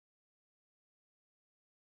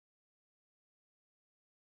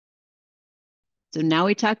So now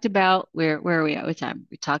we talked about where are we at with time?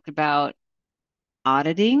 We talked about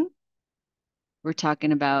auditing. We're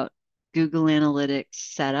talking about Google Analytics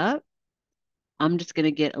setup. I'm just going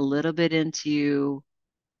to get a little bit into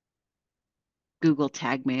Google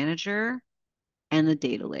Tag Manager and the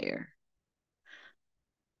data layer.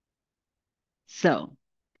 So,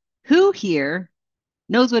 who here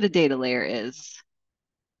knows what a data layer is?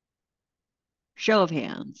 Show of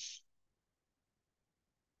hands.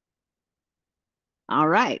 All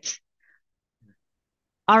right.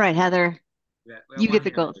 All right, Heather, We have you one get the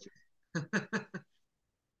hand gold. raised.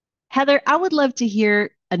 Heather, I would love to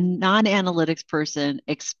hear a non-analytics person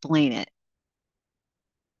explain it.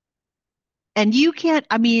 And you can't,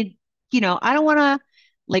 I mean, I don't want to,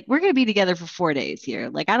 like, we're going to be together for 4 days here.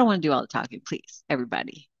 Like, I don't want to do all the talking, please,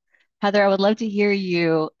 everybody. Heather, I would love to hear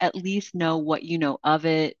you at least know what you know of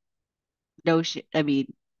it. No, I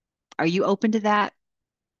mean, are you open to that?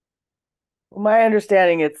 My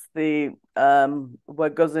understanding, it's the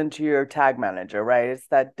what goes into your tag manager, right? It's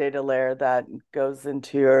that data layer that goes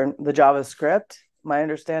into the JavaScript. My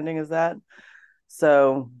understanding is that.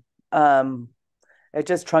 So um it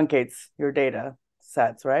just truncates your data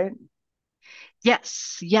sets, right?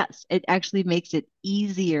 Yes, yes. It actually makes it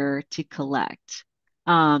easier to collect.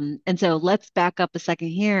 And so let's back up a second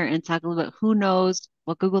here and talk a little bit. Who knows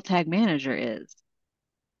what Google Tag Manager is?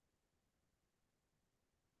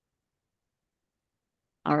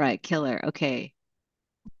 All right, killer. Okay.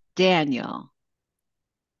 Daniel,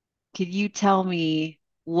 could you tell me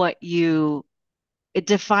what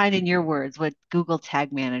define in your words what Google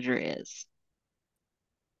Tag Manager is?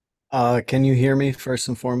 Can you hear me first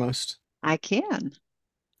and foremost? I can.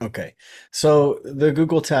 Okay. So the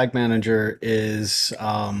Google Tag Manager is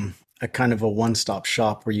a kind of a one-stop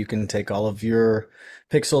shop where you can take all of your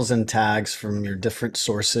pixels and tags from your different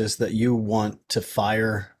sources that you want to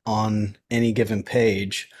fire on any given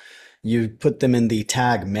page. You put them in the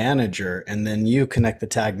tag manager, and then you connect the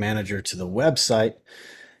tag manager to the website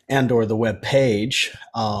and or the web page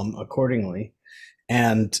accordingly.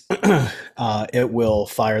 And it will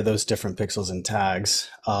fire those different pixels and tags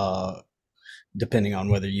depending on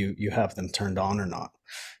whether you have them turned on or not.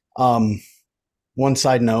 Um, One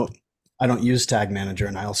side note, I don't use Tag Manager,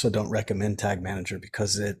 and I also don't recommend Tag Manager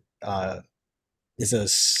because it is a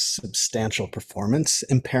substantial performance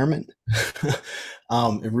impairment.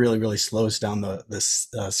 It really, really slows down the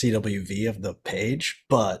CWV of the page,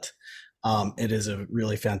 but it is a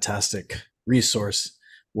really fantastic resource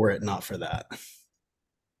were it not for that.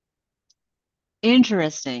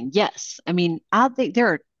 Interesting. Yes. I mean, I think there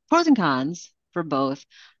are pros and cons for both.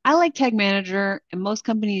 I like Tag Manager, and most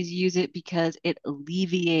companies use it because it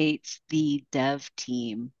alleviates the dev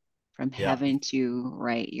team from Yeah. having to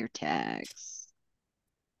write your tags.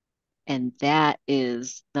 And that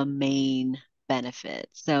is the main benefit.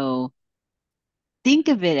 So think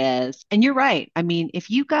of it as, and you're right. I mean, if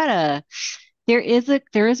you got a there is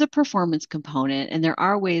a performance component, and there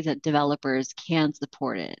are ways that developers can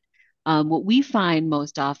support it. What we find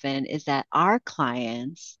most often is that our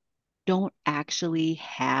clients don't actually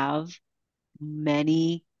have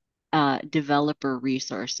many developer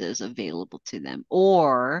resources available to them,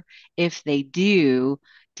 or if they do,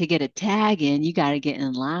 to get a tag in, you got to get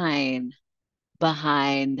in line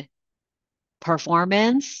behind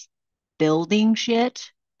performance, building shit,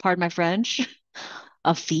 pardon my French,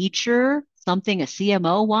 a feature, something a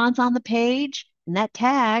CMO wants on the page, and that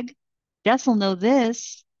tag, Jess will know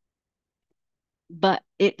this, but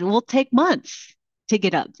it will take months to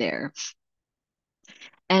get up there.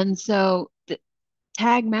 And so the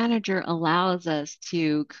Tag Manager allows us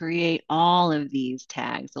to create all of these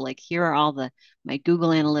tags. So like here are all the my Google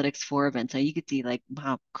Analytics 4 events. So you could see like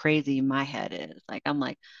how crazy my head is. Like I'm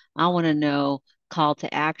like, I want to know call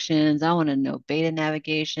to actions. I want to know beta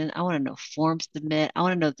navigation. I want to know form submit. I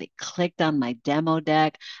want to know if they clicked on my demo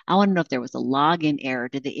deck. I want to know if there was a login error.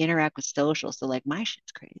 Did they interact with social? So like my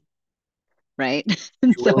shit's crazy, right?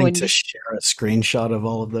 And You so willing when to you, share a screenshot of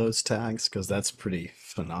all of those tags? Because that's pretty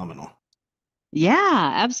phenomenal.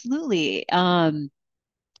 yeah, absolutely. In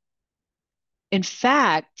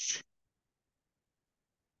fact,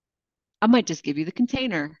 I might just give you the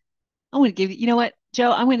container. I'm going to give you, you know what,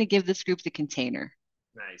 Joe, I'm going to give this group the container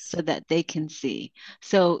Nice. so that they can see.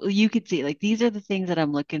 So you could see, like, these are the things that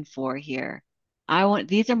I'm looking for here.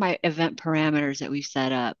 These are my event parameters that we've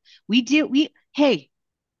set up. Hey,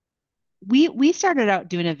 we started out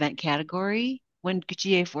doing event category when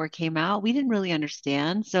GA4 came out. We didn't really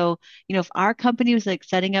understand. So, if our company was like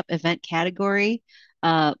setting up event category,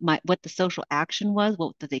 what the social action was,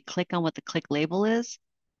 what did they click on, what the click label is,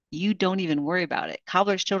 You don't even worry about it.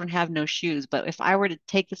 Cobbler's children have no shoes. But if I were to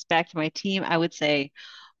take this back to my team, I would say,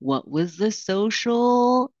 what was the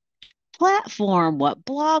social platform? What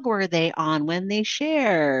blog were they on when they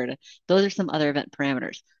shared? Those are some other event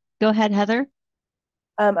parameters. Go ahead, Heather.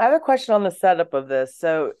 I have a question on the setup of this.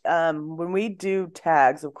 So, when we do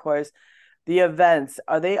tags, of course, the events,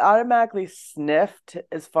 are they automatically sniffed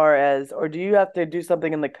as far as, or do you have to do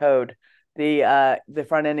something in the code, the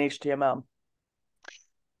front end HTML?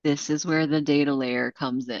 This is where the data layer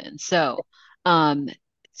comes in. Um,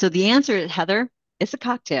 so the answer, Heather, it's a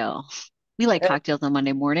cocktail. We like Okay. cocktails on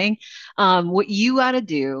Monday morning. What you got to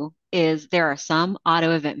do is there are some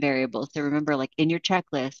auto event variables. So remember, like in your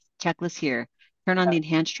checklist here, turn on the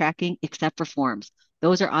enhanced tracking except for forms.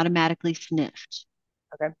 Those are automatically sniffed.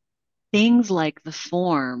 Okay. Things like the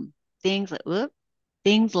form, things like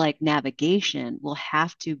things like navigation will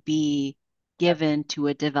have to be Okay. given to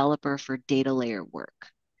a developer for data layer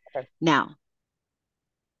work. Okay. Now,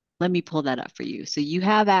 let me pull that up for you. So you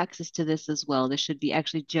have access to this as well. This should be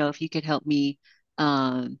actually, Joe, if you could help me,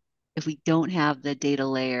 if we don't have the data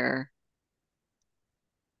layer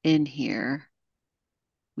in here,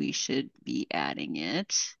 we should be adding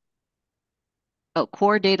it. Oh,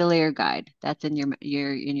 core data layer guide. That's in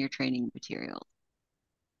your training material.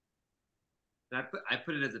 I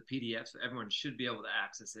put it as a PDF, so everyone should be able to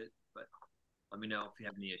access it. But let me know if you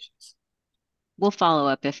have any issues. We'll follow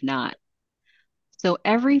up if not. So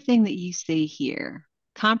everything that you see here,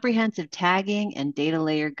 comprehensive tagging and data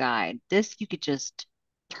layer guide, this you could just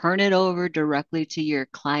turn it over directly to your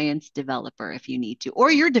client's developer if you need to,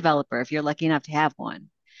 or your developer if you're lucky enough to have one.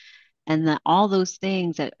 And then all those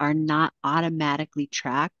things that are not automatically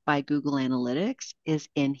tracked by Google Analytics is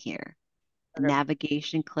in here. Okay.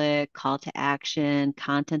 Navigation click, call to action,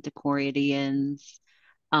 content accordions,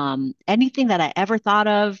 anything that I ever thought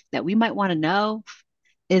of that we might want to know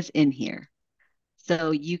is in here.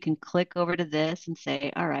 So you can click over to this and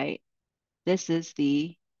say, all right, this is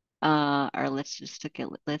the, or let's take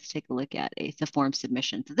a look at the form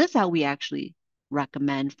submission. So this is how we actually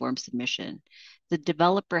recommend form submission. The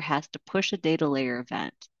developer has to push a data layer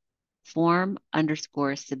event, form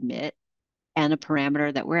underscore submit, and a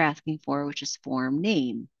parameter that we're asking for, which is form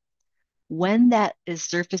name. When that is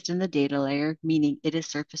surfaced in the data layer, meaning it is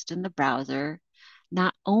surfaced in the browser,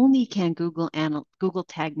 not only can Google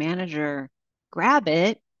Tag Manager grab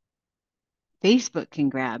it, Facebook can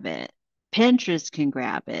grab it, Pinterest can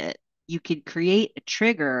grab it. You could create a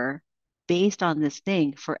trigger based on this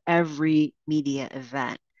thing for every media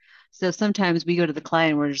event. So sometimes we go to the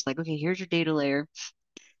client, we're just like, okay, here's your data layer.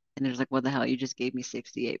 And there's like, what the hell? You just gave me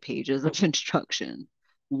 68 pages of instruction.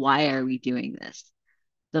 Why are we doing this?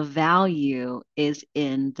 The value is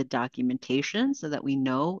in the documentation so that we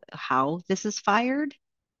know how this is fired,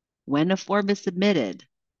 when a form is submitted,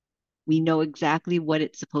 we know exactly what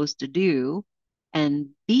it's supposed to do.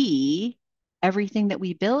 And B, everything that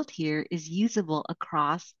we build here is usable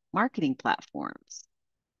across marketing platforms.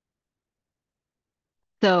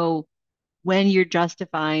 So when you're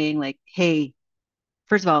justifying, like, hey,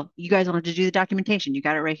 first of all, you guys wanted to do the documentation. You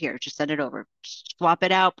got it right here. Just send it over. Swap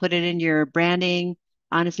it out, put it in your branding.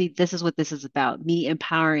 Honestly, this is what this is about. Me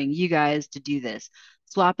empowering you guys to do this.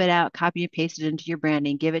 Swap it out, copy and paste it into your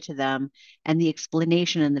branding, give it to them. And the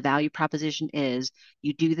explanation and the value proposition is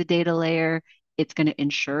you do the data layer. It's going to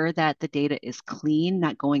ensure that the data is clean,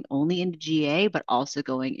 not going only into GA, but also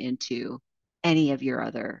going into any of your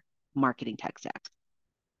other marketing tech stacks.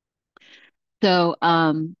 So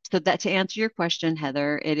that to answer your question,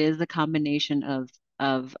 Heather, it is a combination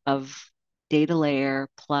of data layer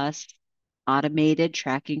plus automated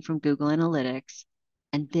tracking from Google Analytics.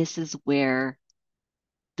 And this is where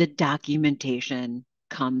the documentation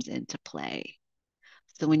comes into play.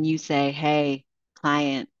 So when you say, hey,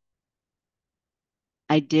 client,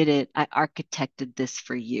 I did it. I architected this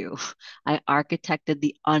for you. I architected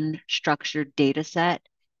the unstructured data set,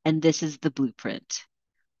 and this is the blueprint.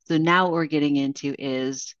 So now what we're getting into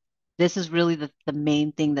is this is really the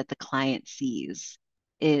main thing that the client sees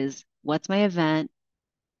is what's my event?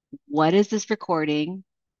 What is this recording?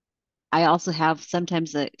 I also have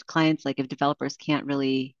sometimes the clients, like if developers can't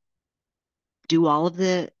really do all of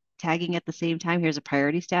the tagging at the same time, here's a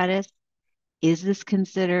priority status. Is this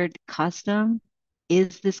considered custom?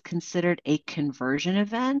 Is this considered a conversion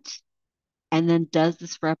event? And then does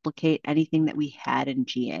this replicate anything that we had in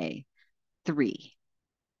GA? 3.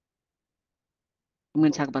 I'm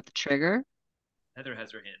going to talk about the trigger. Heather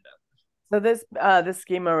has her hand up. So this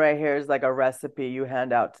schema right here is like a recipe you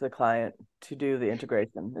hand out to the client to do the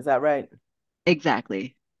integration. Is that right?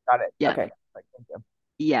 Exactly. Got it. Yeah. Okay. Thank you.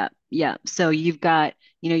 Yeah, yeah. So you've got,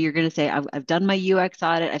 you're going to say, I've done my UX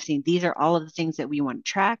audit. I've seen these are all of the things that we want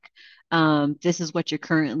to track. This is what you're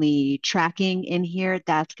currently tracking in here.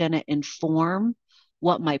 That's going to inform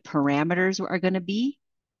what my parameters are going to be.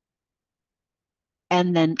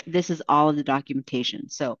 And then this is all of the documentation.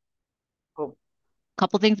 So Cool. a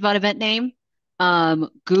couple things about event name.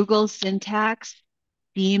 Google syntax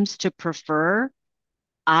seems to prefer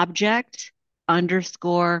object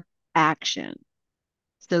underscore action.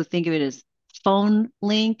 So think of it as phone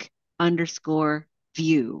link underscore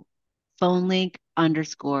view, phone link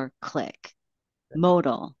underscore click,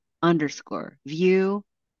 modal underscore view,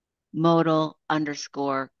 modal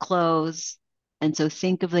underscore close. And so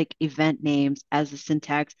think of like event names as a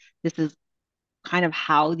syntax. This is kind of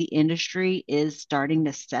how the industry is starting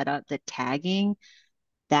to set up the tagging.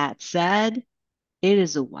 That said, it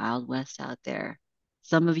is a wild west out there.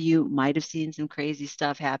 Some of you might have seen some crazy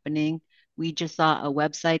stuff happening. We just saw a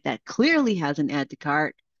website that clearly has an add to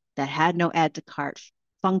cart that had no add to cart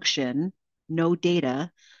function, no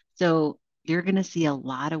data. So you're going to see a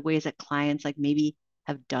lot of ways that clients like maybe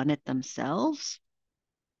have done it themselves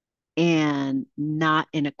and not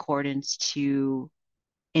in accordance to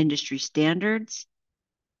industry standards.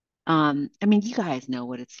 I mean, you guys know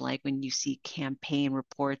what it's like when you see campaign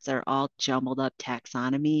reports that are all jumbled up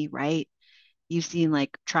taxonomy, right? You've seen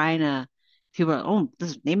like trying to people are, oh,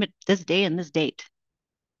 name it this day and this date.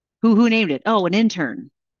 Who named it? Oh, an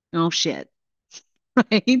intern. Oh shit.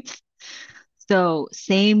 Right. So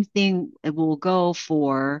same thing will go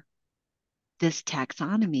for this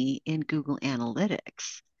taxonomy in Google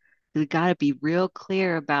Analytics. We got to be real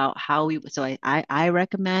clear about how we so I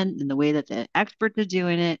recommend, and the way that the experts are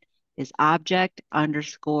doing it is object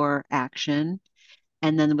underscore action.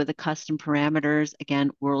 And then with the custom parameters, again,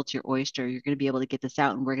 world's your oyster. You're going to be able to get this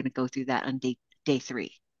out, and we're going to go through that on day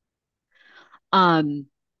 3. Um,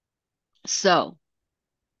 so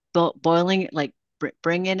boiling like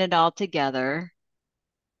bringing it all together.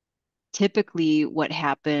 Typically, what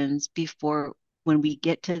happens before when we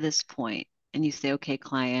get to this point, and you say, "Okay,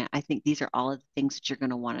 client, I think these are all of the things that you're going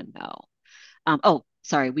to want to know." Oh,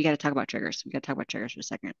 sorry, we got to talk about triggers. We got to talk about triggers for a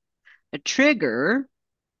second. A trigger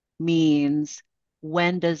means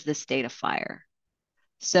when does this state a fire?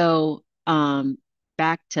 So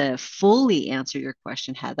back to fully answer your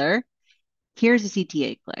question, Heather, here's a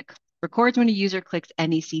CTA click. Records when a user clicks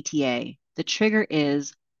any CTA. The trigger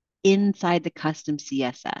is inside the custom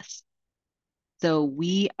CSS. So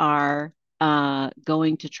we are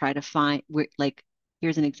going to try to find, like,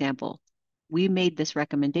 here's an example. We made this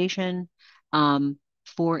recommendation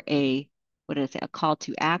for what did I say, a call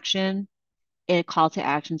to action. A call to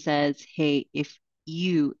action says, hey, if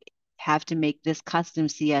you have to make this custom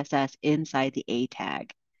CSS inside the A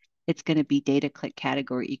tag, it's going to be data click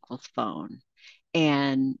category equals phone.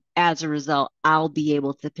 And as a result, I'll be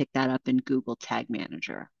able to pick that up in Google Tag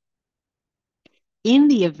Manager. In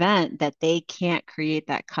the event that they can't create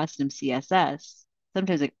that custom CSS,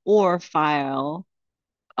 sometimes like or fire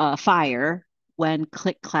when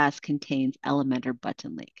click class contains element or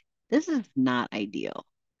button link. This is not ideal.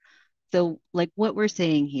 So like what we're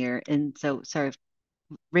saying here, and so sorry,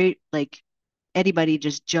 like anybody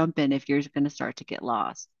just jump in if you're going to start to get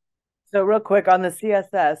lost. So real quick on the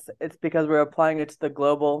CSS, it's because we're applying it to the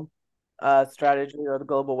global strategy or the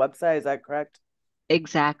global website. Is that correct?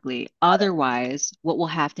 Exactly. Otherwise, what will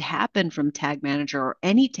have to happen from tag manager or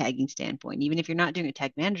any tagging standpoint, even if you're not doing a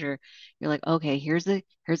tag manager, you're like, okay, here's a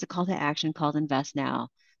call to action called invest now.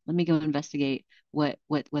 Let me go investigate what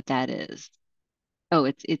that is. Oh,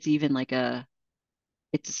 it's even like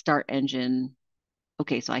it's a start engine.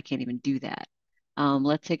 Okay, so I can't even do that.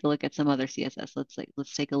 Let's take a look at some other CSS.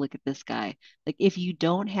 Let's take a look at this guy. Like if you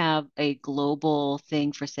don't have a global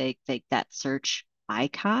thing for say like that search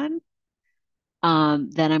icon,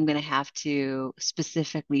 then I'm going to have to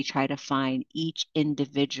specifically try to find each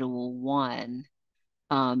individual one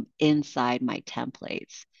inside my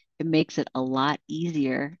templates. It makes it a lot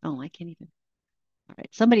easier. Oh, I can't even. All right,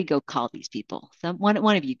 somebody go call these people. One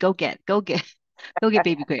of you go get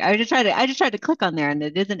baby quick. I just tried to click on there and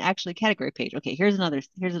it isn't actually a category page. Okay, here's another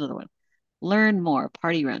one. Learn more,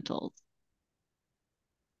 party rentals.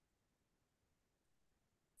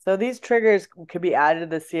 So these triggers could be added to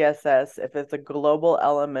the CSS if it's a global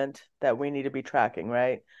element that we need to be tracking,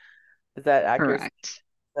 right? Is that accurate? Correct.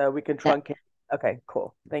 So we can That truncate. Okay,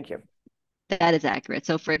 cool. Thank you. That is accurate.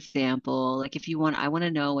 So for example, like if you want, I want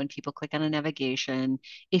to know when people click on a navigation,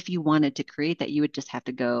 if you wanted to create that, you would just have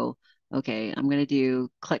to go, okay, I'm going to do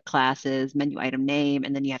click classes, menu item name,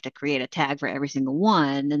 and then you have to create a tag for every single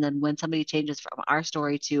one. And then when somebody changes from our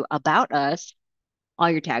story to about us,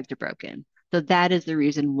 all your tags are broken. So that is the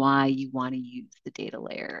reason why you want to use the data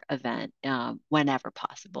layer event whenever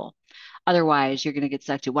possible. Otherwise, you're going to get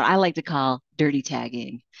stuck to what I like to call dirty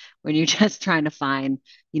tagging, when you're just trying to find,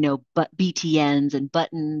 but BTNs and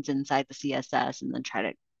buttons inside the CSS, and then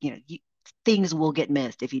try to, things will get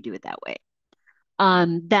missed if you do it that way.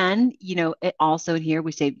 Then, it also in here,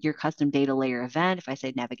 we say your custom data layer event. If I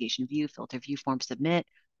say navigation view, filter view form submit,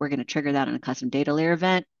 we're going to trigger that on a custom data layer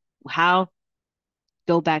event. How?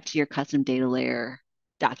 Go back to your custom data layer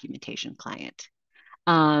documentation client.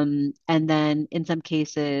 And then in some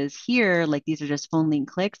cases here, like these are just phone link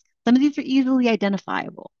clicks. Some of these are easily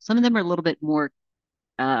identifiable. Some of them are a little bit more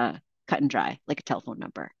cut and dry, like a telephone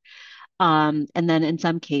number. And then in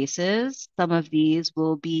some cases, some of these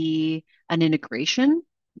will be an integration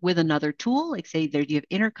with another tool. Like say there you have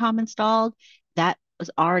intercom installed, that was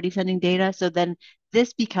already sending data. So then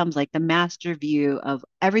this becomes like the master view of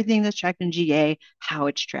everything that's tracked in GA, how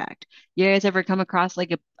it's tracked. You guys ever come across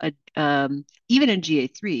like even in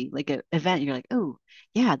GA3, like an event, you're like, oh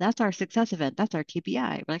yeah, that's our success event. That's our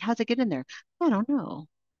KPI. We're like, how's it get in there? I don't know.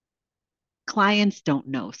 Clients don't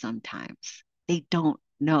know sometimes. They don't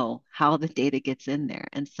know how the data gets in there,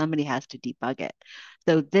 and somebody has to debug it.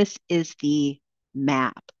 So this is the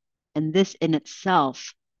map. And this in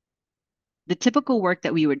itself, the typical work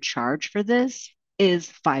that we would charge for this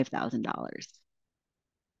is $5,000.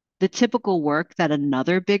 The typical work that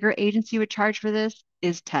another bigger agency would charge for this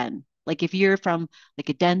is 10. Like if you're from like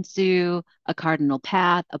a Dentsu, a Cardinal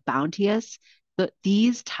Path, a Bounteous, but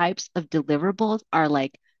these types of deliverables are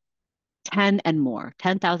like 10 and more,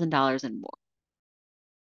 $10,000 and more.